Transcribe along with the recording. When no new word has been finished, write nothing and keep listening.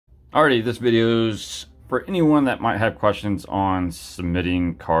Alrighty, this video is for anyone that might have questions on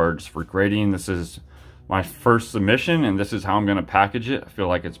submitting cards for grading. This is my first submission and this is how I'm going to package it. I feel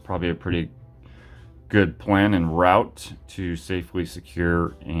like it's probably a pretty good plan and route to safely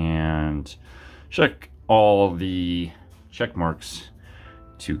secure and check all the check marks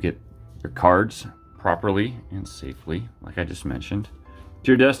to get your cards properly and safely, like I just mentioned,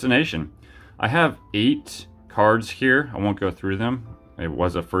 to your destination. I have 8 cards here. I won't go through them. It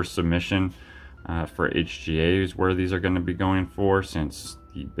was a first submission for HGAs where these are going to be going for, since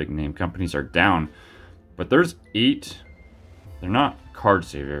the big name companies are down. But there's 8. They're not card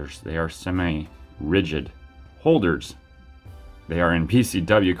savers. They are semi-rigid holders. They are in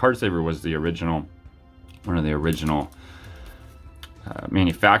PCW. Card saver was the original, one of the original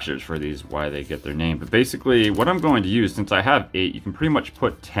manufacturers for these, why they get their name. But basically what I'm going to use, since I have 8, you can pretty much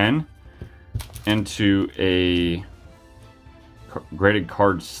put 10 into a graded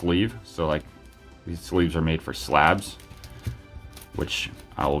card sleeve. So like these sleeves are made for slabs, which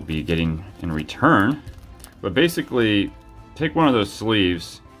I will be getting in return. But basically take one of those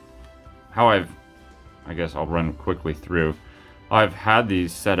sleeves. How I guess I'll run quickly through. How I've had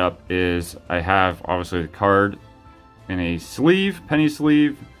these set up is I have obviously the card in a sleeve, penny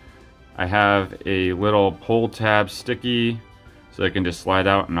sleeve. I have a little pull tab sticky so it can just slide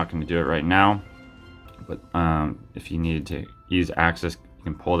out. I'm not going to do it right now, but if you needed to ease access, you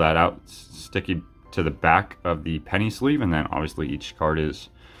can pull that out, sticky to the back of the penny sleeve, and then obviously each card is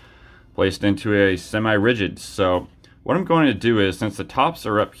placed into a semi-rigid. So what I'm going to do is, since the tops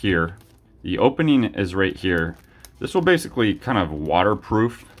are up here, the opening is right here. This will basically kind of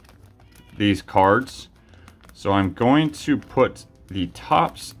waterproof these cards. So I'm going to put the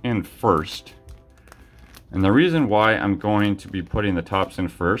tops in first. And the reason why I'm going to be putting the tops in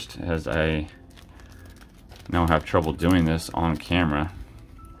first, as I now have trouble doing this on camera,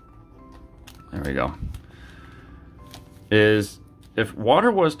 there we go, is if water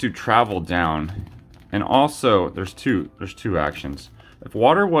was to travel down, and also there's two actions. If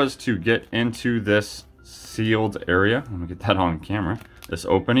water was to get into this sealed area, let me get that on camera, this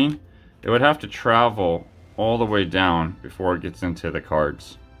opening, it would have to travel all the way down before it gets into the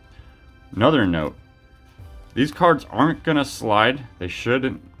cards. Another note, these cards aren't gonna slide. They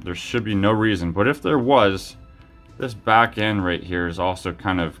shouldn't. There should be no reason, but if there was, this back end right here is also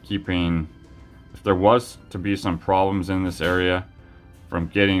kind of keeping, if there was to be some problems in this area, from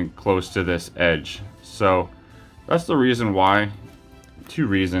getting close to this edge. So that's the reason why, 2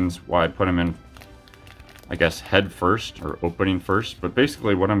 reasons why I put them in, I guess, head first or opening first. But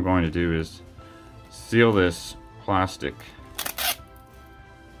basically what I'm going to do is seal this plastic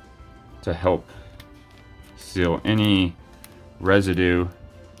to help seal any residue.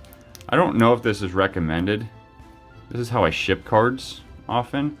 I don't know if this is recommended. This is how I ship cards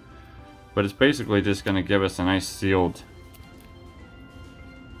often, but it's basically just going to give us a nice sealed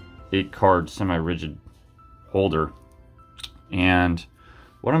 8 card semi-rigid holder. And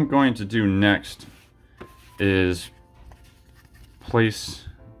what I'm going to do next is place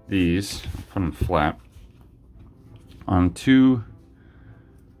these, put them flat, on 2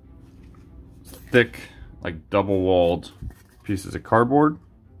 thick, like double-walled pieces of cardboard.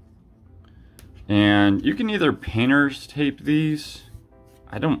 And you can either painter's tape these.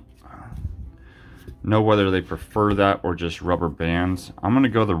 I don't know whether they prefer that or just rubber bands. I'm gonna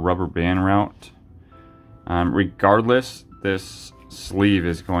go the rubber band route. Regardless, this sleeve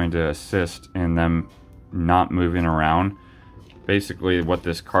is going to assist in them not moving around. Basically what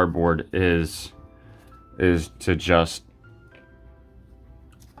this cardboard is to just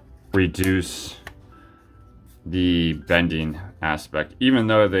reduce the bending aspect. Even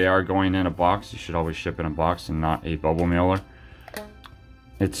though they are going in a box, you should always ship in a box and not a bubble mailer.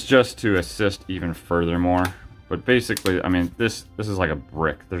 It's just to assist even furthermore. But basically, I mean, this is like a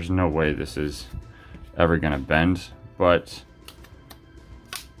brick. There's no way this is ever gonna bend, but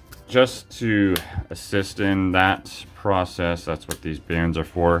just to assist in that process, that's what these bands are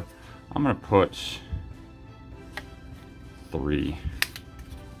for. I'm gonna put 3.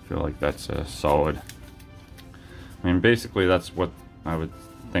 I feel like that's a solid. I mean, basically that's what I would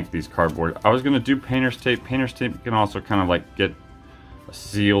think these cardboard. I was gonna do painter's tape. Painter's tape can also kind of like get a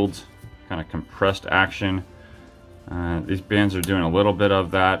sealed, kind of compressed action. These bands are doing a little bit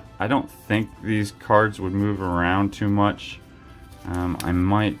of that. I don't think these cards would move around too much. I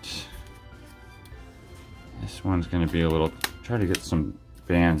might, this one's gonna be a little, try to get some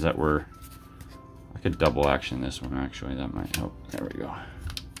bands that were, I could double action this one actually, that might help. There we go.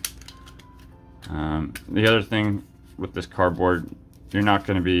 The other thing with this cardboard, you're not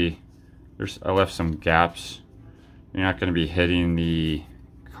gonna be, I left some gaps. You're not gonna be hitting the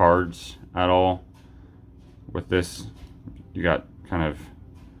cards at all. With this, you got kind of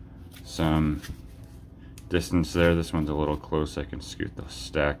some distance there. This one's a little close. I can scoot the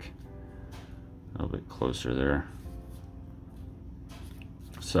stack a little bit closer there.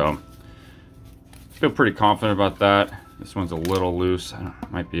 So feel pretty confident about that. This one's a little loose. I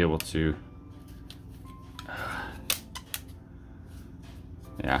might be able to,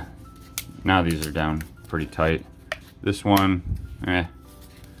 yeah, now these are down pretty tight. This one,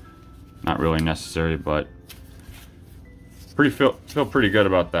 not really necessary, but feel pretty good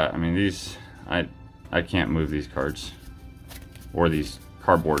about that. I mean, these, I can't move these cards or these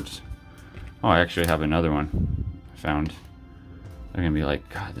cardboards. Oh, I actually have another one I found. They're gonna be like,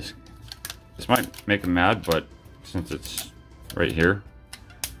 God, this might make them mad, but since it's right here,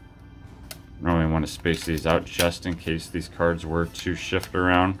 I don't really want to space these out just in case these cards were to shift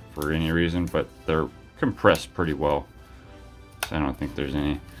around for any reason, but they're compressed pretty well. So I don't think there's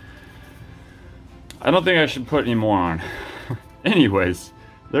any. I don't think I should put any more on. Anyways,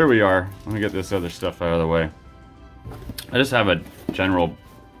 there we are. Let me get this other stuff out of the way. I just have a general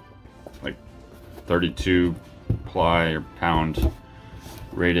like 32 ply or pound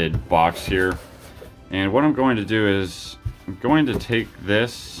rated box here. And what I'm going to do is I'm going to take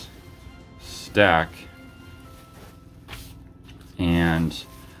this stack, and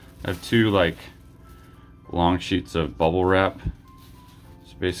I have two like long sheets of bubble wrap.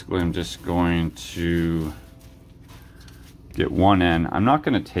 So basically I'm just going to get one end. I'm not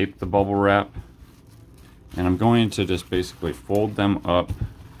going to tape the bubble wrap, and I'm going to just basically fold them up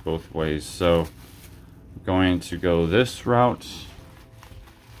both ways. So I'm going to go this route.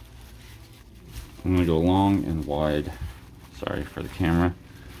 I'm going to go long and wide. Sorry for the camera.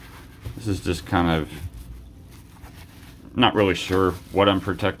 This is just kind of, not really sure what I'm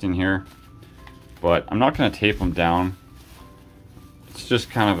protecting here, but I'm not going to tape them down. It's just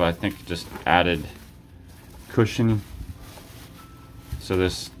kind of, I think, just added cushioning. So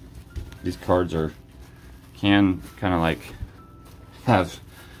these cards can kind of like have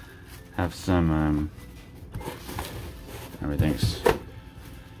some everything's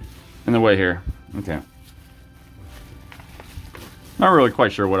in the way here. Okay. Not really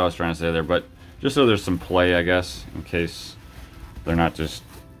quite sure what I was trying to say there, but just so there's some play, I guess, in case they're not just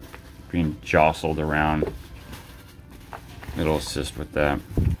being jostled around. It'll assist with that.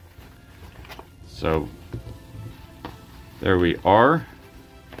 So there we are.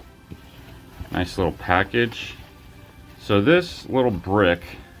 Nice little package. So this little brick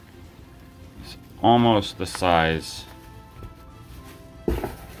is almost the size.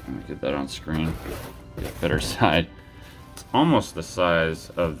 Let me get that on screen. Get a better side. It's almost the size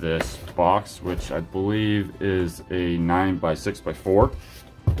of this box, which I believe is a 9x6x4.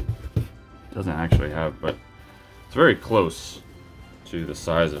 Doesn't actually have, but it's very close to the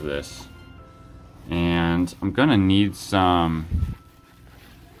size of this. And I'm gonna need some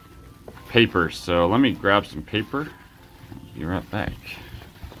paper, so let me grab some paper. I'll be right back.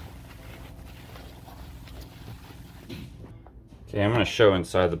 Okay, I'm gonna show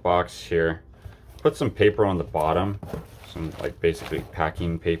inside the box here. Put some paper on the bottom, some like basically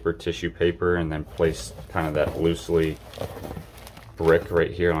packing paper, tissue paper, and then place kind of that loosely brick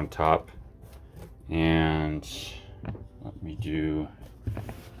right here on top. And let me do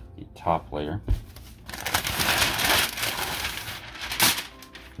the top layer.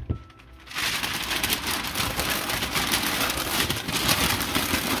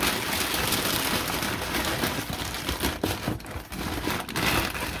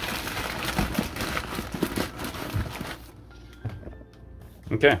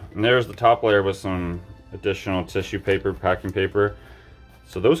 Okay, and there's the top layer with some additional tissue paper, packing paper.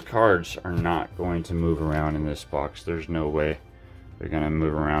 So those cards are not going to move around in this box. There's no way they're gonna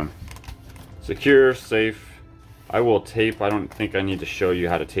move around. Secure, safe. I will tape, I don't think I need to show you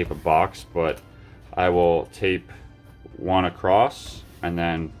how to tape a box, but I will tape one across and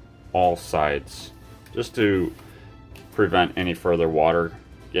then all sides, just to prevent any further water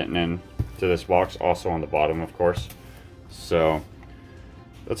getting into this box, also on the bottom, of course. So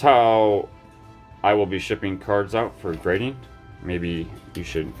that's how I will be shipping cards out for grading. Maybe you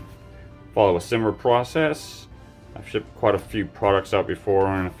should follow a similar process. I've shipped quite a few products out before,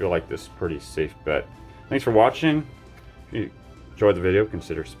 and I feel like this is a pretty safe bet. Thanks for watching. If you enjoyed the video,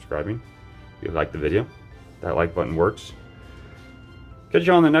 consider subscribing. If you liked the video, that like button works. Catch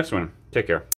you on the next one. Take care.